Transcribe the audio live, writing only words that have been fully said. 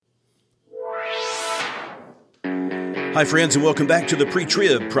Hi, friends, and welcome back to the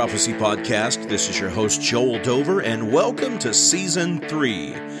Pre-Trib Prophecy Podcast. This is your host, Joel Dover, and welcome to Season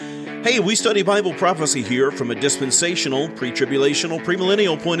 3. Hey, we study Bible prophecy here from a dispensational, pre-tribulational,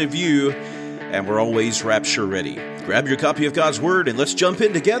 premillennial point of view, and we're always rapture ready. Grab your copy of God's Word, and let's jump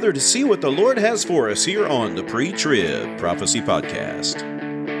in together to see what the Lord has for us here on the Pre-Trib Prophecy Podcast.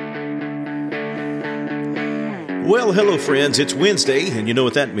 Well, hello friends, it's Wednesday, and you know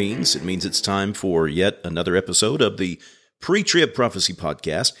what that means. It means it's time for yet another episode of the Pre-Trib Prophecy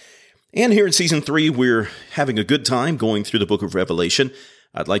Podcast. And here in Season 3, we're having a good time going through the book of Revelation.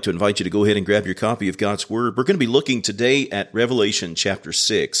 I'd like to invite you to go ahead and grab your copy of God's Word. We're going to be looking today at Revelation chapter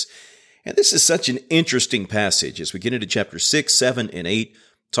 6. And this is such an interesting passage as we get into chapter 6, 7, and 8,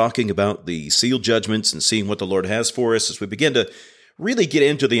 talking about the sealed judgments and seeing what the Lord has for us as we begin to really get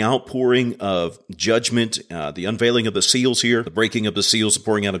into the outpouring of judgment, the unveiling of the seals here, the breaking of the seals, the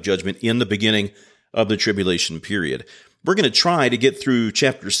pouring out of judgment in the beginning of the tribulation period. We're going to try to get through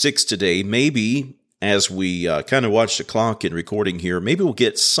chapter 6 today. Maybe as we kind of watch the clock in recording here, maybe we'll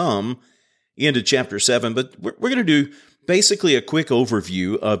get some into chapter 7, but we're going to do basically a quick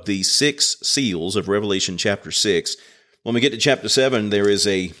overview of the 6 seals of Revelation chapter 6. When we get to chapter 7, there is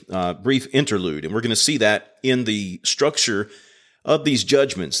a brief interlude, and we're going to see that in the structure of these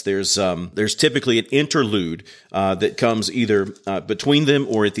judgments. There's typically an interlude that comes either between them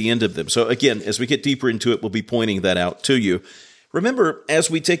or at the end of them. So again, as we get deeper into it, we'll be pointing that out to you. Remember,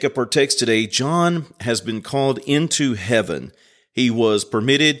 as we take up our text today, John has been called into heaven. He was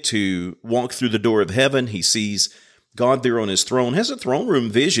permitted to walk through the door of heaven. He sees God there on his throne, has a throne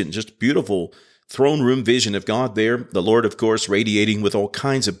room vision, just beautiful throne room vision of God there. The Lord, of course, radiating with all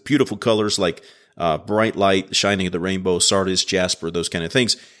kinds of beautiful colors like bright light, shining of the rainbow, sardis, jasper, those kind of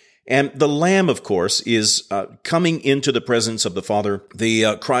things. And the Lamb, of course, is coming into the presence of the Father.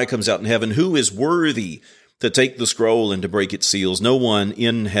 The cry comes out in heaven, who is worthy to take the scroll and to break its seals? No one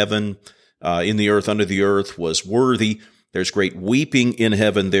in heaven, in the earth, under the earth was worthy. There's great weeping in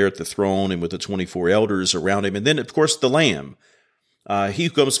heaven there at the throne and with the 24 elders around him. And then, of course, the Lamb. He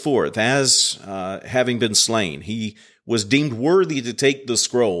comes forth as having been slain. He was deemed worthy to take the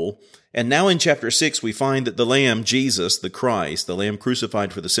scroll. And now in chapter 6, we find that the Lamb, Jesus, the Christ, the Lamb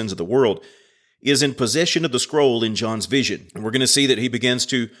crucified for the sins of the world, is in possession of the scroll in John's vision. And we're going to see that he begins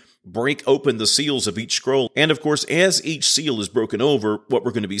to break open the seals of each scroll. And of course, as each seal is broken over, what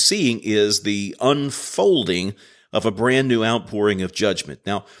we're going to be seeing is the unfolding of a brand new outpouring of judgment.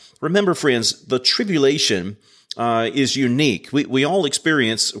 Now, remember, friends, the tribulation is unique. We all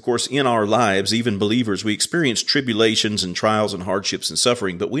experience, of course, in our lives, even believers, we experience tribulations and trials and hardships and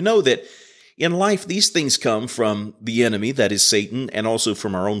suffering. But we know that in life, these things come from the enemy, that is Satan, and also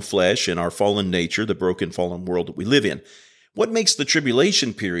from our own flesh and our fallen nature, the broken, fallen world that we live in. What makes the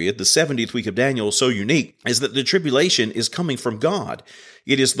tribulation period, the 70th week of Daniel, so unique is that the tribulation is coming from God.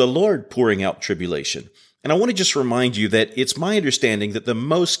 It is the Lord pouring out tribulation. And I want to just remind you that it's my understanding that the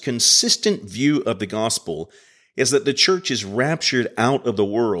most consistent view of the gospel is that the church is raptured out of the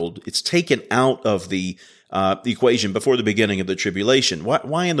world. It's taken out of the equation before the beginning of the tribulation.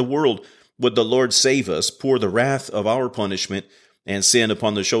 Why in the world would the Lord save us, pour the wrath of our punishment and sin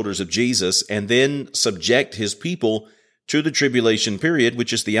upon the shoulders of Jesus, and then subject his people to the tribulation period,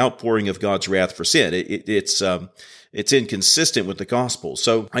 which is the outpouring of God's wrath for sin? It's inconsistent with the gospel.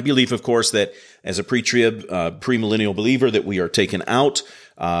 So I believe, of course, that as a pre-trib, premillennial believer, that we are taken out.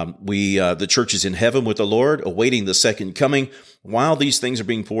 The church is in heaven with the Lord, awaiting the second coming, while these things are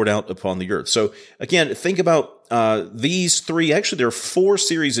being poured out upon the earth. So again, think about these three. Actually, there are 4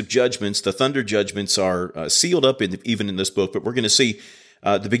 series of judgments. The thunder judgments are sealed up even in this book, but we're going to see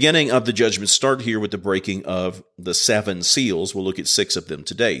the beginning of the judgments start here with the breaking of the 7 seals. We'll look at 6 of them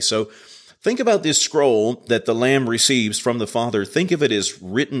today. So think about this scroll that the Lamb receives from the Father. Think of it as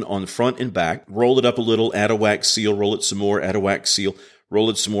written on front and back. Roll it up a little, add a wax seal, roll it some more, add a wax seal, roll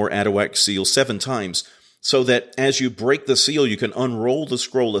it some more, add a wax seal 7 times, so that as you break the seal, you can unroll the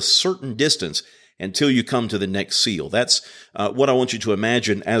scroll a certain distance until you come to the next seal. That's what I want you to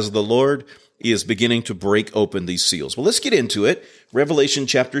imagine as the Lord is beginning to break open these seals. Well, let's get into it. Revelation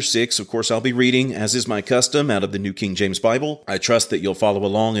chapter 6, of course, I'll be reading, as is my custom, out of the New King James Bible. I trust that you'll follow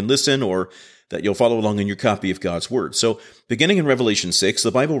along and listen, or that you'll follow along in your copy of God's Word. So, beginning in Revelation 6, the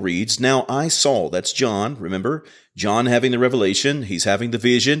Bible reads, "Now I saw," that's John, remember? John having the revelation, he's having the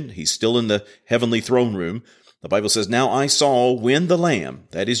vision, he's still in the heavenly throne room. The Bible says, "Now I saw when the Lamb,"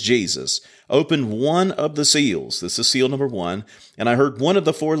 that is Jesus, "opened one of the seals," this is seal number 1, "and I heard one of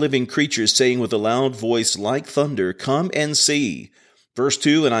the 4 living creatures saying with a loud voice like thunder, 'Come and see.'" Verse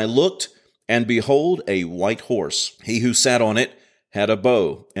 2, "And I looked, and behold, a white horse. He who sat on it had a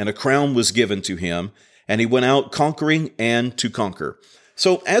bow, and a crown was given to him, and he went out conquering and to conquer.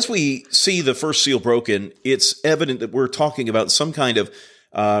 So as we see the first seal broken, it's evident that we're talking about some kind of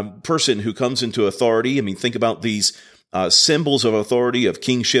person who comes into authority. I mean, think about these symbols of authority, of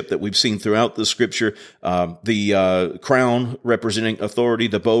kingship that we've seen throughout the scripture, the crown representing authority,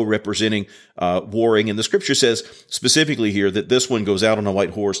 the bow representing warring. And the scripture says specifically here that this one goes out on a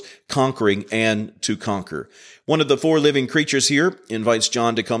white horse, conquering and to conquer. One of the four living creatures here invites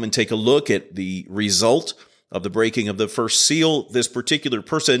John to come and take a look at the result of the breaking of the first seal. This particular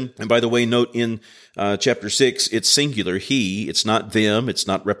person, and by the way, note in chapter 6, it's singular, he. It's not them. It's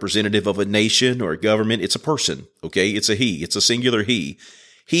not representative of a nation or a government. It's a person, okay? It's a he. It's a singular he.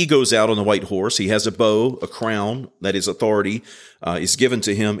 He goes out on the white horse. He has a bow, a crown, that is authority, is given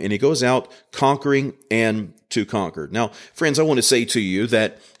to him, and he goes out conquering and to conquer. Now, friends, I want to say to you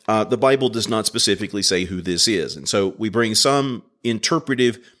that the Bible does not specifically say who this is, and so we bring some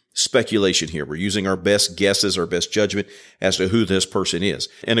interpretive speculation here. We're using our best guesses, our best judgment as to who this person is.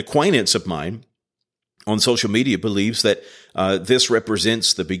 An acquaintance of mine on social media believes that this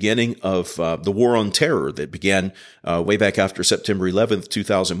represents the beginning of the war on terror that began way back after September 11th,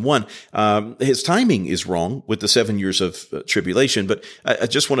 2001. His timing is wrong with the 7 years of tribulation, but I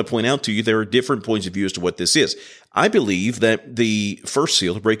just want to point out to you there are different points of view as to what this is. I believe that the first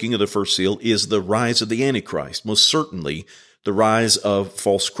seal, the breaking of the first seal, is the rise of the Antichrist, most certainly the rise of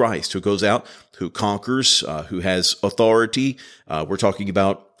false Christ, who goes out, who conquers, who has authority. We're talking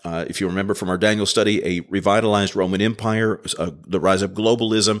about, if you remember from our Daniel study, a revitalized Roman Empire, the rise of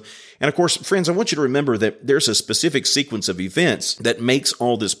globalism. And of course, friends, I want you to remember that there's a specific sequence of events that makes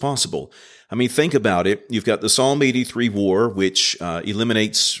all this possible. I mean, think about it. You've got the Psalm 83 war, which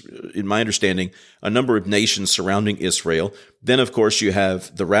eliminates, in my understanding, a number of nations surrounding Israel. Then, of course, you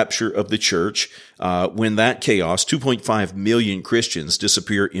have the rapture of the church. When that chaos, 2.5 million Christians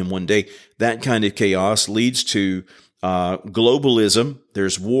disappear in one day, that kind of chaos leads to globalism.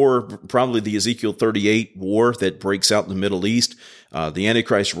 There's war, probably the Ezekiel 38 war that breaks out in the Middle East. The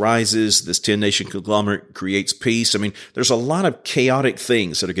Antichrist rises. This 10-nation conglomerate creates peace. I mean, there's a lot of chaotic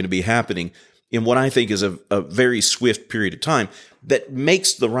things that are going to be happening in what I think is a very swift period of time that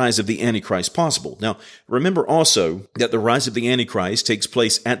makes the rise of the Antichrist possible. Now, remember also that the rise of the Antichrist takes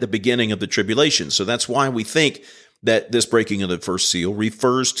place at the beginning of the tribulation. So that's why we think that this breaking of the first seal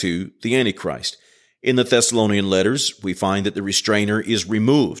refers to the Antichrist. In the Thessalonian letters, we find that the restrainer is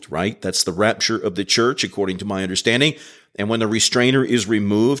removed, right? That's the rapture of the church, according to my understanding. And when the restrainer is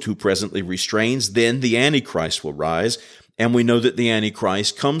removed, who presently restrains, then the Antichrist will rise. And we know that the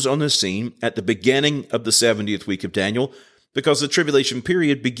Antichrist comes on the scene at the beginning of the 70th week of Daniel, because the tribulation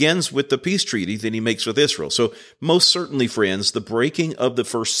period begins with the peace treaty that he makes with Israel. So most certainly, friends, the breaking of the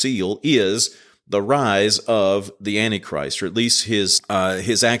first seal is the rise of the Antichrist, or at least his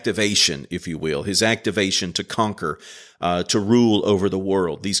activation, if you will, his activation to conquer, to rule over the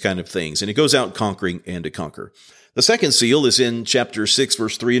world, these kind of things. And he goes out conquering and to conquer. The second seal is in chapter 6,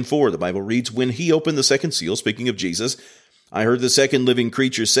 verse 3 and 4. The Bible reads, "When he opened the second seal," speaking of Jesus, "I heard the second living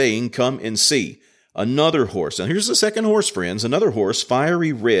creature saying, 'Come and see.' Another horse." Now here's the second horse, friends. "Another horse,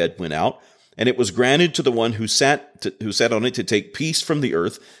 fiery red, went out, and it was granted to the one who sat on it to take peace from the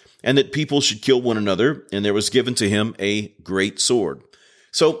earth, and that people should kill one another, and there was given to him a great sword."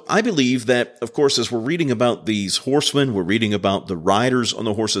 So I believe that, of course, as we're reading about these horsemen, we're reading about the riders on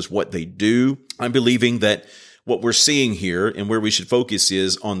the horses, what they do. I'm believing that what we're seeing here and where we should focus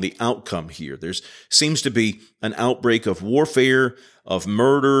is on the outcome here. There seems to be an outbreak of warfare, of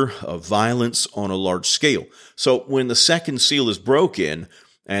murder, of violence on a large scale. So when the second seal is broken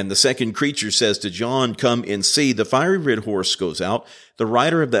and the second creature says to John, "Come and see," the fiery red horse goes out. The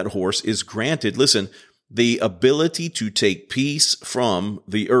rider of that horse is granted, listen, the ability to take peace from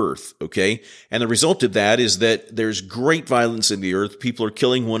the earth, okay? And the result of that is that there's great violence in the earth. People are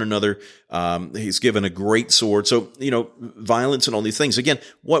killing one another. He's given a great sword. So, violence and all these things. Again,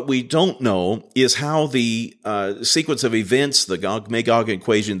 what we don't know is how the sequence of events, the Gog-Magog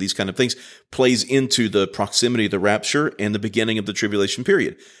equation, these kind of things, plays into the proximity of the rapture and the beginning of the tribulation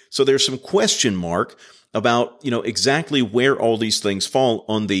period. So there's some question mark about, exactly where all these things fall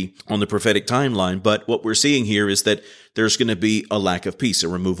on the prophetic timeline. But what we're seeing here is that there's going to be a lack of peace, a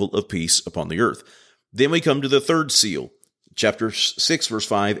removal of peace upon the earth. Then we come to the third seal, chapter 6, verse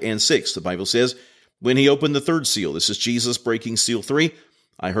 5 and 6. The Bible says, "When he opened the third seal," this is Jesus breaking seal 3,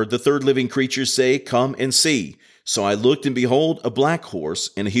 "I heard the third living creature say, 'Come and see.' So I looked, and behold, a black horse,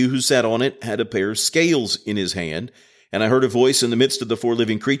 and he who sat on it had a pair of scales in his hand. And I heard a voice in the midst of the four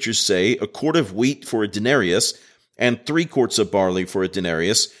living creatures say, 'A quart of wheat for a denarius, and 3 quarts of barley for a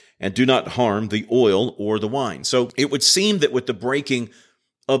denarius, and do not harm the oil or the wine.'" So it would seem that with the breaking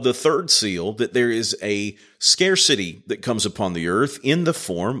of the third seal that there is a scarcity that comes upon the earth in the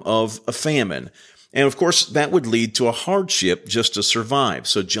form of a famine. And of course, that would lead to a hardship just to survive.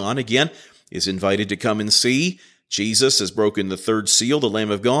 So John, again, is invited to come and see. Jesus has broken the third seal, the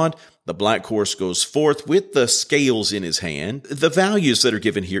Lamb of God. The black horse goes forth with the scales in his hand. The values that are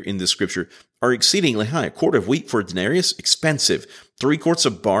given here in this scripture are exceedingly high. A quart of wheat for a denarius, expensive. 3 quarts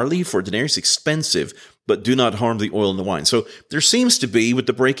of barley for a denarius, expensive. But do not harm the oil and the wine. So there seems to be, with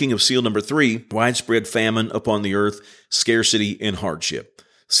the breaking of seal number 3, widespread famine upon the earth, scarcity and hardship.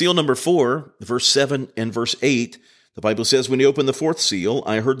 Seal number 4, verse 7 and verse 8, the Bible says, when he opened the 4th seal,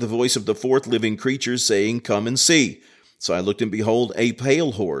 I heard the voice of the 4th living creature saying, come and see. So I looked, and behold, a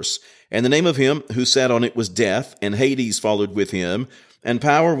pale horse, and the name of him who sat on it was Death, and Hades followed with him, and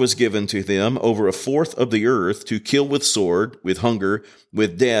power was given to them over 1/4 of the earth to kill with sword, with hunger,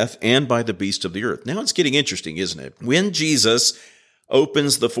 with death, and by the beast of the earth. Now it's getting interesting, isn't it? When Jesus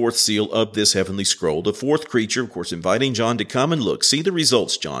opens the 4th seal of this heavenly scroll, the 4th creature, of course, inviting John to come and look. See the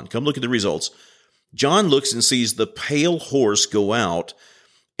results, John. Come look at the results. John looks and sees the pale horse go out,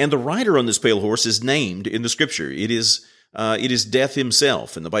 and the rider on this pale horse is named in the scripture. It is Death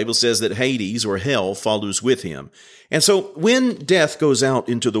himself, and the Bible says that Hades, or hell, follows with him. And so when death goes out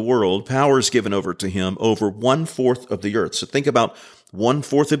into the world, power is given over to him over 1/4 of the earth. So think about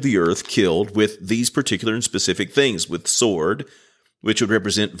 1/4 of the earth killed with these particular and specific things, with sword, which would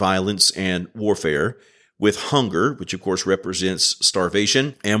represent violence and warfare, with hunger, which of course represents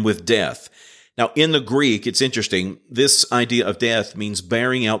starvation, and with death. Now, in the Greek, it's interesting, this idea of death means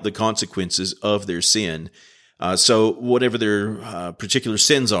bearing out the consequences of their sin. So whatever their particular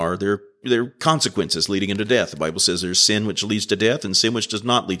sins are, their consequences leading into death. The Bible says there's sin which leads to death and sin which does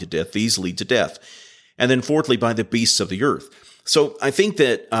not lead to death. These lead to death. And then fourthly, by the beasts of the earth. So I think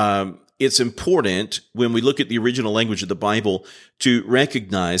that it's important when we look at the original language of the Bible to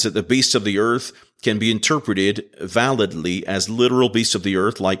recognize that the beasts of the earth can be interpreted validly as literal beasts of the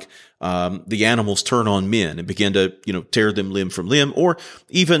earth, like the animals turn on men and begin to, tear them limb from limb, or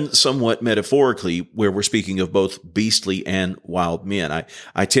even somewhat metaphorically, where we're speaking of both beastly and wild men.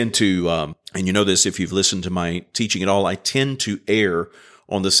 I tend to, and you know this if you've listened to my teaching at all, I tend to err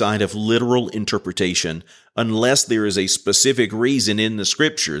on the side of literal interpretation, unless there is a specific reason in the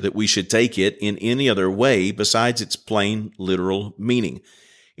scripture that we should take it in any other way besides its plain literal meaning.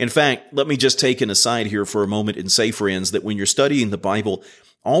 In fact, let me just take an aside here for a moment and say, friends, that when you're studying the Bible,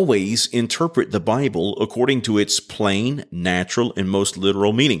 always interpret the Bible according to its plain, natural, and most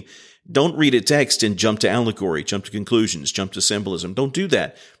literal meaning. Don't read a text and jump to allegory, jump to conclusions, jump to symbolism. Don't do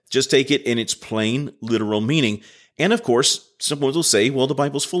that. Just take it in its plain, literal meaning. And of course, someone will say, well, the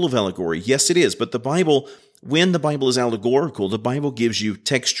Bible's full of allegory. Yes, it is. But when the Bible is allegorical, the Bible gives you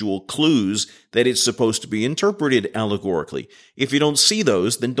textual clues that it's supposed to be interpreted allegorically. If you don't see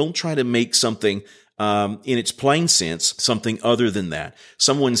those, then don't try to make something in its plain sense something other than that.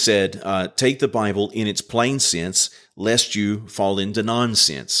 Someone said, take the Bible in its plain sense, lest you fall into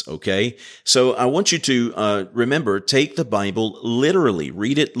nonsense, okay? So I want you to remember, take the Bible literally,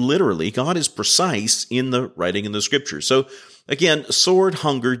 read it literally. God is precise in the writing in the scripture. So again, sword,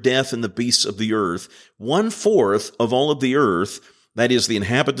 hunger, death, and the beasts of the earth, 1/4 of all of the earth, that is the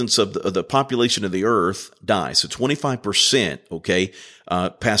inhabitants of the population of the earth, die. So 25%, okay,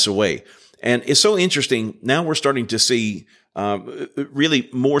 pass away. And it's so interesting. Now we're starting to see really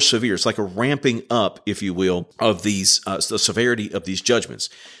more severe. It's like a ramping up, if you will, of these the severity of these judgments.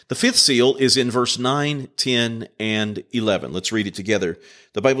 The 5th seal is in verse 9, 10, and 11. Let's read it together.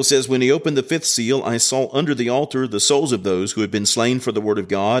 The Bible says, when he opened the 5th seal, I saw under the altar the souls of those who had been slain for the word of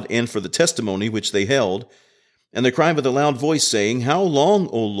God and for the testimony which they held. And they cried with a loud voice, saying, how long,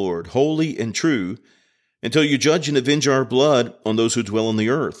 O Lord, holy and true, until you judge and avenge our blood on those who dwell on the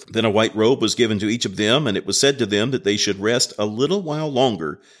earth? Then a white robe was given to each of them, and it was said to them that they should rest a little while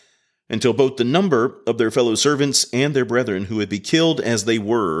longer, until both the number of their fellow servants and their brethren who had been killed as they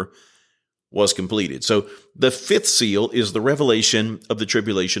were was completed. So the 5th seal is the revelation of the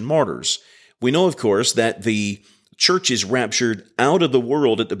tribulation martyrs. We know, of course, that the church is raptured out of the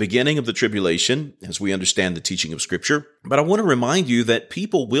world at the beginning of the tribulation, as we understand the teaching of Scripture. But I want to remind you that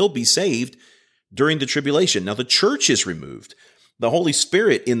people will be saved during the tribulation. Now, the church is removed. The Holy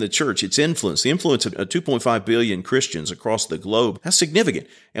Spirit in the church, its influence, the influence of 2.5 billion Christians across the globe, that's significant.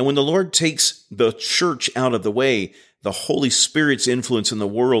 And when the Lord takes the church out of the way, the Holy Spirit's influence in the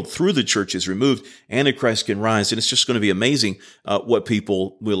world through the church is removed, Antichrist can rise, and it's just going to be amazing what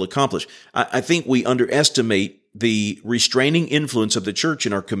people will accomplish. I think we underestimate the restraining influence of the church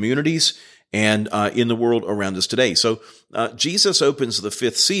in our communities and in the world around us today. So Jesus opens the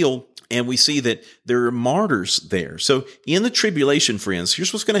 5th seal, And we see that there are martyrs there. So in the tribulation, friends,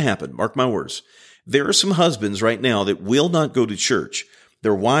 here's what's going to happen. Mark my words. There are some husbands right now that will not go to church.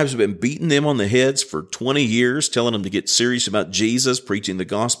 Their wives have been beating them on the heads for 20 years, telling them to get serious about Jesus, preaching the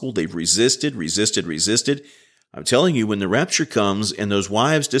gospel. They've resisted. I'm telling you, when the rapture comes and those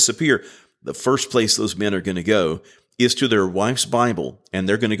wives disappear, the first place those men are going to go is to their wife's Bible, and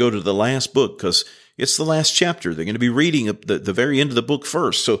they're going to go to the last book because it's the last chapter. They're going to be reading the very end of the book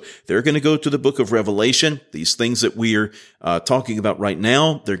first. So they're going to go to the book of Revelation. These things that we are talking about right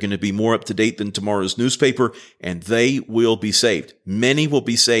now, they're going to be more up to date than tomorrow's newspaper, and they will be saved. Many will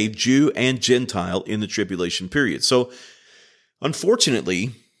be saved, Jew and Gentile, in the tribulation period. So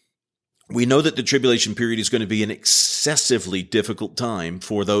unfortunately, we know that the tribulation period is going to be an excessively difficult time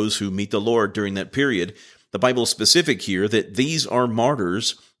for those who meet the Lord during that period. The Bible is specific here that these are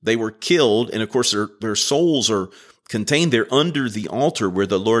martyrs. They were killed, and of course their souls are contained there under the altar where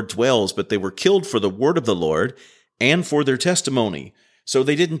the Lord dwells, but they were killed for the word of the Lord and for their testimony. So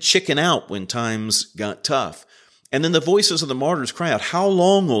they didn't chicken out when times got tough. And then the voices of the martyrs cry out, "How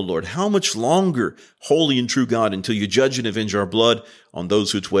long, O Lord? How much longer, holy and true God, until you judge and avenge our blood on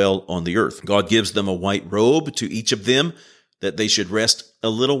those who dwell on the earth?" God gives them a white robe to each of them that they should rest a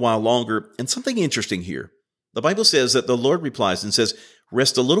little while longer. And something interesting here. The Bible says that the Lord replies and says,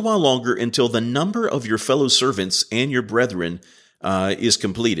 "Rest a little while longer until the number of your fellow servants and your brethren is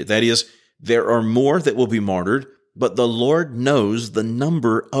completed." That is, there are more that will be martyred, but the Lord knows the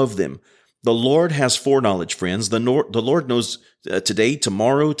number of them. The Lord has foreknowledge, friends. The Lord knows today,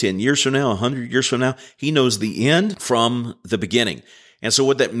 tomorrow, 10 years from now, 100 years from now. He knows the end from the beginning. And so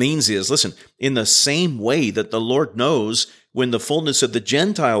what that means is, listen, in the same way that the Lord knows when the fullness of the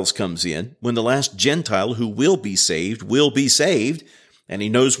Gentiles comes in, when the last Gentile who will be saved, and he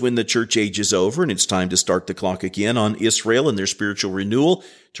knows when the church age is over and it's time to start the clock again on Israel and their spiritual renewal,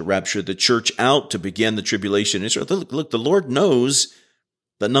 to rapture the church out, to begin the tribulation in Israel. Look, the Lord knows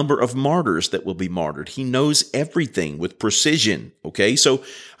the number of martyrs that will be martyred. He knows everything with precision, okay? So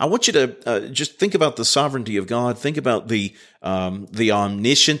I want you to just think about the sovereignty of God. Think about the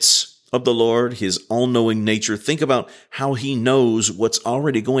omniscience of the Lord, his all-knowing nature. Think about how he knows what's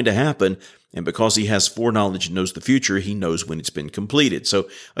already going to happen. And because he has foreknowledge and knows the future, he knows when it's been completed. So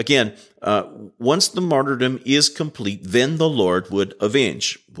again, once the martyrdom is complete, then the Lord would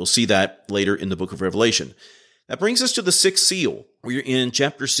avenge. We'll see that later in the book of Revelation. That brings us to the sixth seal. We're in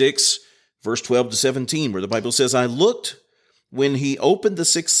chapter 6, verse 12 to 17, where the Bible says, "I looked when he opened the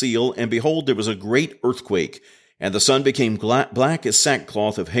sixth seal, and behold, there was a great earthquake, and the sun became black as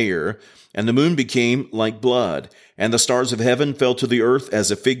sackcloth of hair, and the moon became like blood, and the stars of heaven fell to the earth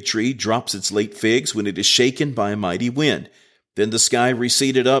as a fig tree drops its late figs when it is shaken by a mighty wind. Then the sky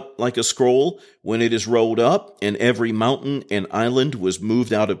receded up like a scroll when it is rolled up, and every mountain and island was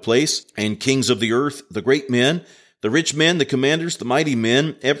moved out of place, and kings of the earth, the great men, the rich men, the commanders, the mighty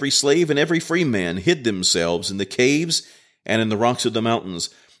men, every slave and every free man hid themselves in the caves and in the rocks of the mountains,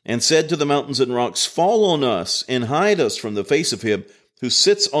 and said to the mountains and rocks, Fall on us, and hide us from the face of him who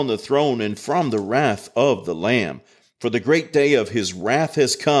sits on the throne and from the wrath of the Lamb. For the great day of his wrath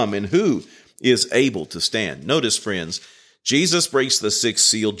has come, and who is able to stand?" Notice, friends, Jesus breaks the sixth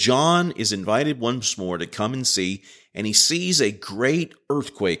seal. John is invited once more to come and see, and he sees a great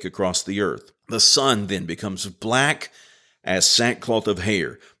earthquake across the earth. The sun then becomes black as sackcloth of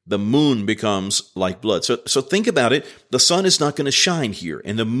hair. The moon becomes like blood. So think about it. The sun is not going to shine here,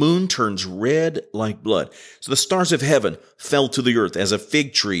 and the moon turns red like blood. So the stars of heaven fell to the earth as a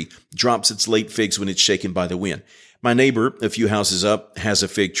fig tree drops its late figs when it's shaken by the wind. My neighbor, a few houses up, has a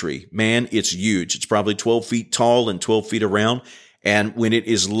fig tree. Man, it's huge. It's probably 12 feet tall and 12 feet around. And when it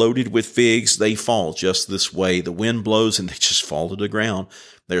is loaded with figs, they fall just this way. The wind blows and they just fall to the ground.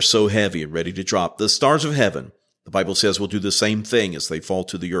 They're so heavy and ready to drop. The stars of heaven, the Bible says, will do the same thing as they fall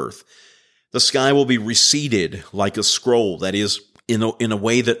to the earth. The sky will be receded like a scroll. That is, in a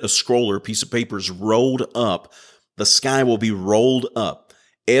way that a scroll or a piece of paper is rolled up. The sky will be rolled up.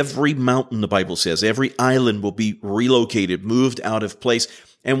 Every mountain, the Bible says, every island will be relocated, moved out of place.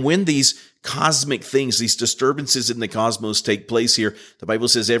 And when these cosmic things, these disturbances in the cosmos take place here, the Bible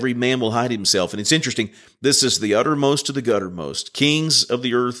says every man will hide himself. And it's interesting, this is the uttermost to the guttermost. Kings of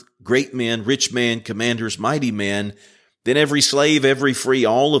the earth, great men, rich men, commanders, mighty men, then every slave, every free,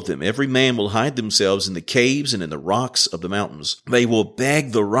 all of them, every man will hide themselves in the caves and in the rocks of the mountains. They will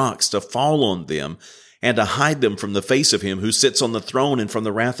beg the rocks to fall on them and to hide them from the face of him who sits on the throne and from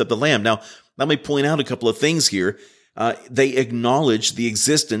the wrath of the Lamb. Now, let me point out a couple of things here. They acknowledge the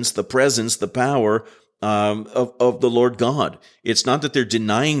existence, the presence, the power of the Lord God. It's not that they're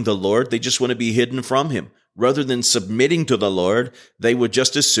denying the Lord. They just want to be hidden from him. rather than submitting to the Lord, they would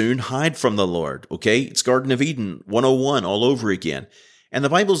just as soon hide from the Lord. Okay? It's Garden of Eden 101 all over again. And the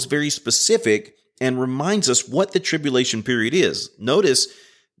Bible is very specific and reminds us what the tribulation period is. Notice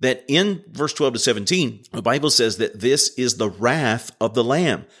that in verse 12 to 17, the Bible says that this is the wrath of the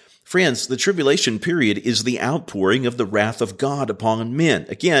Lamb. Friends, the tribulation period is the outpouring of the wrath of God upon men.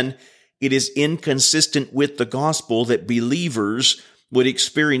 Again, it is inconsistent with the gospel that believers would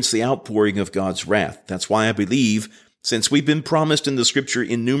experience the outpouring of God's wrath. That's why I believe, since we've been promised in the scripture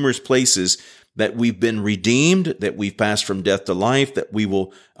in numerous places that we've been redeemed, that we've passed from death to life, that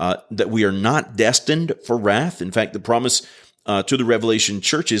we are not destined for wrath. In fact, the promise to the Revelation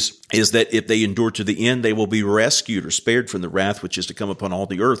churches is that if they endure to the end, they will be rescued or spared from the wrath which is to come upon all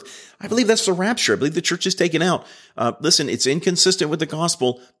the earth. I believe that's the rapture. I believe the church is taken out. Listen, it's inconsistent with the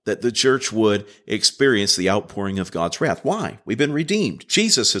gospel that the church would experience the outpouring of God's wrath. Why? We've been redeemed.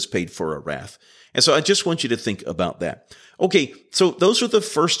 Jesus has paid for our wrath. And so I just want you to think about that. Okay, so those are the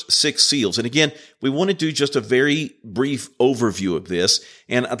first 6 seals. And again, we want to do just a very brief overview of this.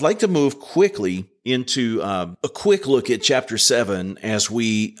 And I'd like to move quickly into a quick look at chapter 7 as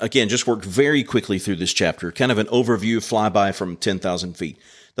we, again, just work very quickly through this chapter, kind of an overview, flyby from 10,000 feet.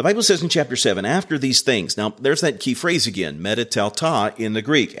 The Bible says in chapter 7, after these things. Now, there's that key phrase again, metatalta in the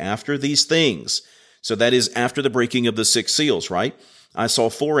Greek, after these things. So that is after the breaking of the 6 seals, right? I saw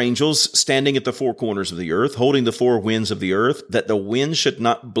 4 angels standing at the 4 corners of the earth, holding the 4 winds of the earth, that the wind should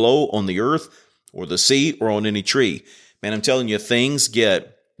not blow on the earth or the sea or on any tree. Man, I'm telling you, things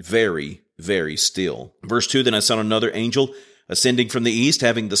get very, very still. Verse 2, then I saw another angel ascending from the east,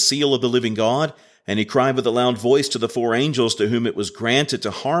 having the seal of the living God, and he cried with a loud voice to the 4 angels to whom it was granted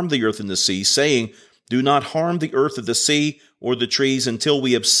to harm the earth and the sea, saying, do not harm the earth or the sea or the trees until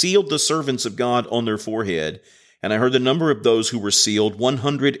we have sealed the servants of God on their forehead. And I heard the number of those who were sealed,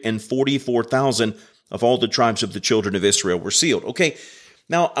 144,000 of all the tribes of the children of Israel were sealed. Okay,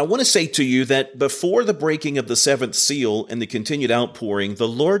 now I want to say to you that before the breaking of the 7th seal and the continued outpouring, the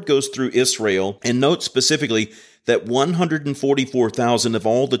Lord goes through Israel and notes specifically that 144,000 of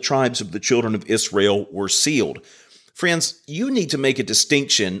all the tribes of the children of Israel were sealed. Friends, you need to make a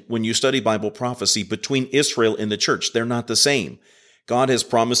distinction when you study Bible prophecy between Israel and the church. They're not the same. God has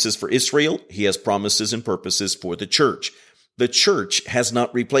promises for Israel. He has promises and purposes for the church. The church has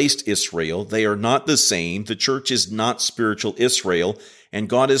not replaced Israel. They are not the same. The church is not spiritual Israel, and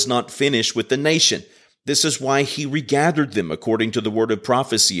God is not finished with the nation. This is why he regathered them according to the word of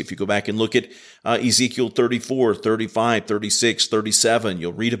prophecy. If you go back and look at Ezekiel 34, 35, 36, 37,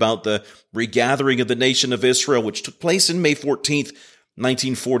 you'll read about the regathering of the nation of Israel, which took place in May 14th,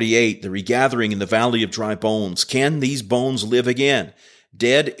 1948, the regathering in the Valley of Dry Bones. Can these bones live again?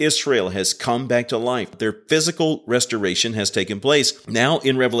 Dead Israel has come back to life. Their physical restoration has taken place. Now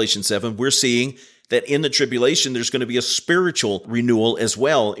in Revelation 7, we're seeing that in the tribulation, there's going to be a spiritual renewal as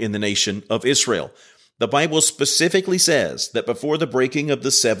well in the nation of Israel. The Bible specifically says that before the breaking of the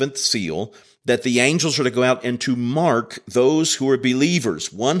 7th seal, that the angels are to go out and to mark those who are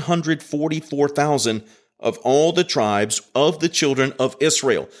believers, 144,000 of all the tribes of the children of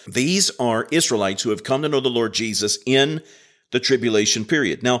Israel. These are Israelites who have come to know the Lord Jesus in the tribulation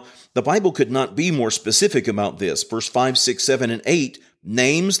period. Now, the Bible could not be more specific about this. Verse 5, 6, 7, and 8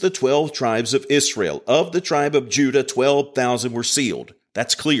 names the 12 tribes of Israel. Of the tribe of Judah, 12,000 were sealed.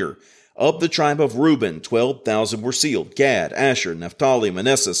 That's clear. Of the tribe of Reuben, 12,000 were sealed. Gad, Asher, Naphtali,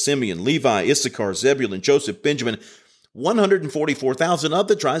 Manasseh, Simeon, Levi, Issachar, Zebulun, Joseph, Benjamin, 144,000 of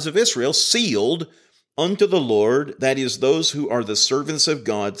the tribes of Israel sealed unto the Lord, that is, those who are the servants of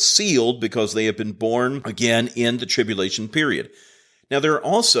God, sealed because they have been born again in the tribulation period. Now, there are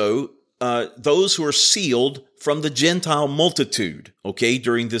also those who are sealed from the Gentile multitude, okay,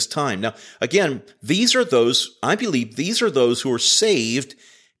 during this time. Now, again, these are those, I believe, these are those who are saved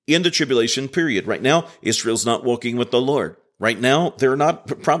in the tribulation period. Right now, Israel's not walking with the Lord. Right now, there are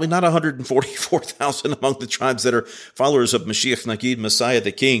probably not 144,000 among the tribes that are followers of Mashiach Nagid, Messiah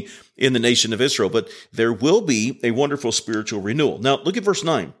the King, in the nation of Israel, but there will be a wonderful spiritual renewal. Now, look at verse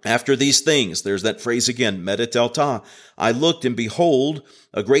 9. After these things, there's that phrase again, metatelta. I looked, and behold,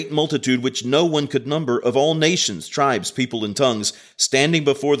 a great multitude which no one could number, of all nations, tribes, people, and tongues, standing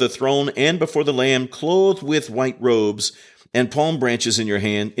before the throne and before the Lamb, clothed with white robes, and palm branches in their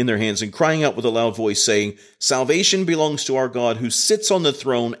hands, and crying out with a loud voice, saying, Salvation belongs to our God, who sits on the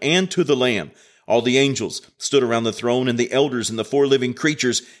throne, and to the Lamb. All the angels stood around the throne, and the elders and the 4 living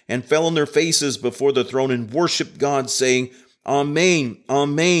creatures, and fell on their faces before the throne, and worshipped God, saying, Amen,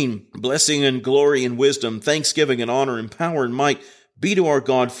 Amen. Blessing and glory and wisdom, thanksgiving and honor and power and might be to our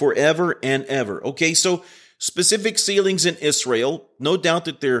God forever and ever. Okay, so Specific sealings in Israel. No doubt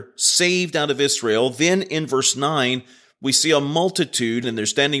that they're saved out of Israel. Then in verse 9, we see a multitude, and they're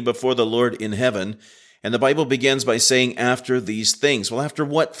standing before the Lord in heaven. And the Bible begins by saying, after these things. Well, after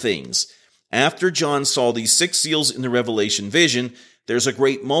what things? After John saw these 6 seals in the Revelation vision, there's a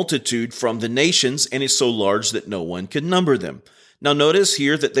great multitude from the nations, and it's so large that no one can number them. Now notice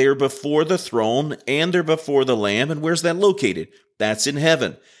here that they are before the throne, and they're before the Lamb. And where's that located? That's in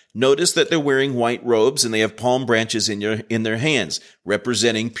heaven. Notice that they're wearing white robes, and they have palm branches in their hands,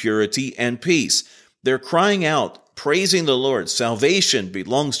 representing purity and peace. They're crying out, praising the Lord. Salvation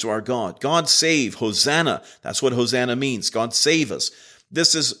belongs to our God. God save, Hosanna. That's what Hosanna means. God save us.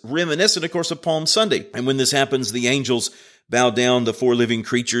 This is reminiscent, of course, of Palm Sunday. And when this happens, the angels bow down, the 4 living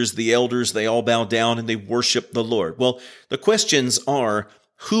creatures, the elders, they all bow down and they worship the Lord. Well, the questions are,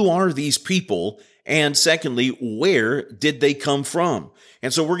 who are these people? And secondly, where did they come from?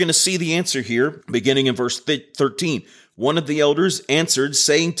 And so we're going to see the answer here, beginning in verse 13. One of the elders answered,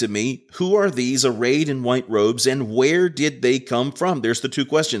 saying to me, who are these arrayed in white robes, and where did they come from? There's the 2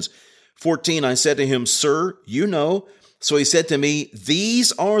 questions. 14, I said to him, Sir, you know. So he said to me,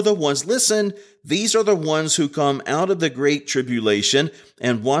 these are the ones, listen, these are the ones who come out of the great tribulation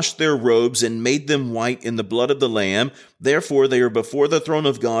and washed their robes and made them white in the blood of the Lamb. Therefore they are before the throne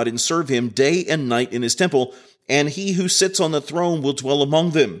of God and serve him day and night in his temple. And he who sits on the throne will dwell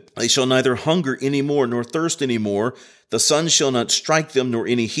among them. They shall neither hunger any more nor thirst any more. The sun shall not strike them nor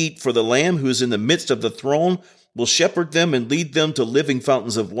any heat, for the Lamb who is in the midst of the throne will shepherd them and lead them to living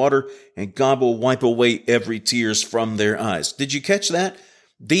fountains of water, and God will wipe away every tears from their eyes. Did you catch that?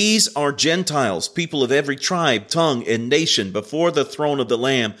 These are Gentiles, people of every tribe, tongue, and nation before the throne of the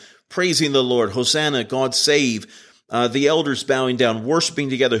Lamb, praising the Lord. Hosanna, God save. The elders bowing down, worshiping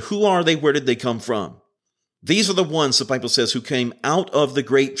together. Who are they? Where did they come from? These are the ones, the Bible says, who came out of the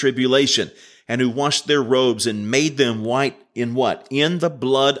great tribulation and who washed their robes and made them white in what? In the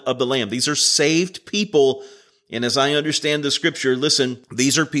blood of the Lamb. These are saved people. And as I understand the scripture, listen,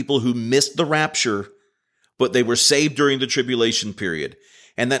 these are people who missed the rapture, but they were saved during the tribulation period.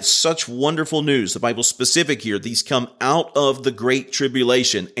 And that's such wonderful news. The Bible's specific here. These come out of the great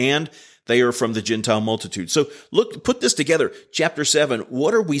tribulation, and they are from the Gentile multitude. So look, put this together. Chapter 7,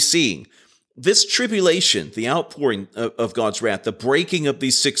 what are we seeing? This tribulation, the outpouring of God's wrath, the breaking of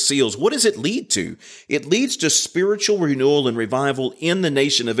these 6 seals, what does it lead to? It leads to spiritual renewal and revival in the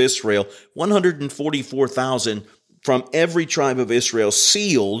nation of Israel. 144,000 from every tribe of Israel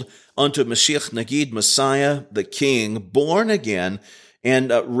sealed unto Mashiach Nagid, Messiah, the King, born again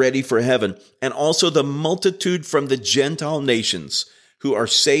and ready for heaven. And also the multitude from the Gentile nations who are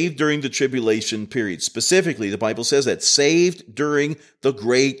saved during the tribulation period. Specifically, the Bible says that saved during the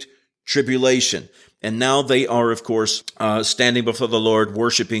great tribulation. And now they are, of course, standing before the Lord,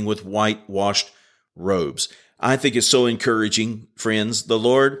 worshiping with white-washed robes. I think it's so encouraging, friends. The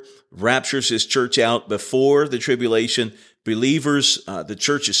Lord raptures his church out before the tribulation. Believers, the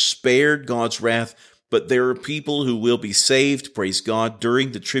church is spared God's wrath, but there are people who will be saved, praise God,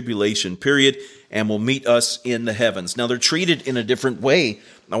 during the tribulation period and will meet us in the heavens. Now, they're treated in a different way.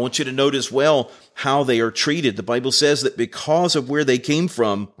 I want you to note as well how they are treated. The Bible says that because of where they came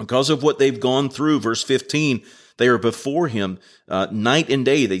from, because of what they've gone through, verse 15, they are before him night and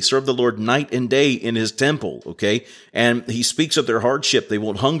day. They serve the Lord night and day in his temple, okay? And he speaks of their hardship. They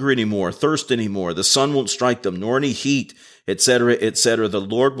won't hunger anymore, thirst anymore. The sun won't strike them, nor any heat, etc., etc. The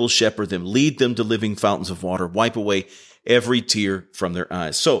Lord will shepherd them, lead them to living fountains of water, wipe away every tear from their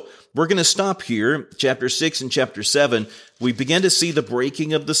eyes. So we're going to stop here. Chapter 6 and chapter 7, we begin to see the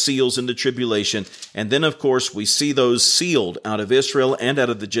breaking of the seals in the tribulation. And then, of course, we see those sealed out of Israel and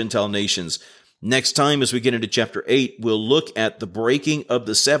out of the Gentile nations. Next time, as we get into chapter 8, we'll look at the breaking of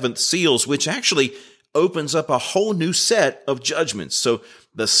the 7th seals, which actually opens up a whole new set of judgments. So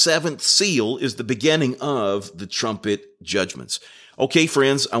the 7th seal is the beginning of the trumpet judgments. Okay,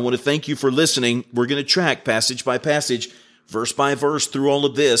 friends, I want to thank you for listening. We're going to track passage by passage, verse by verse through all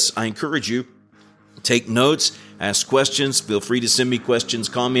of this. I encourage you, take notes, ask questions. Feel free to send me questions,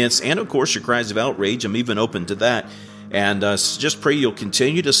 comments, and of course, your cries of outrage. I'm even open to that. And just pray you'll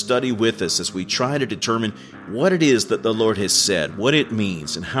continue to study with us as we try to determine what it is that the Lord has said, what it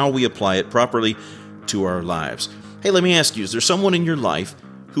means, and how we apply it properly to our lives. Hey, let me ask you, is there someone in your life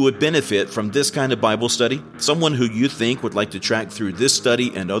who would benefit from this kind of Bible study? Someone who you think would like to track through this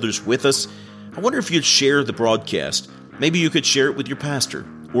study and others with us? I wonder if you'd share the broadcast. Maybe you could share it with your pastor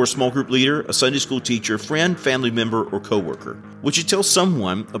or a small group leader, a Sunday school teacher, friend, family member, or coworker. Would you tell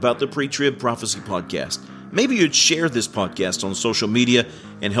someone about the Pre-Trib Prophecy Podcast? Maybe you'd share this podcast on social media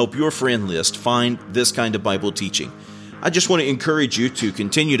and help your friend list find this kind of Bible teaching. I just want to encourage you to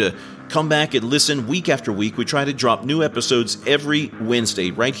continue to Come back and listen week after week. We try to drop new episodes every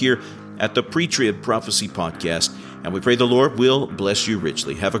Wednesday right here at the Pre-Trib Prophecy Podcast. And we pray the Lord will bless you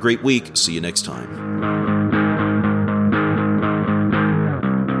richly. Have a great week. See you next time.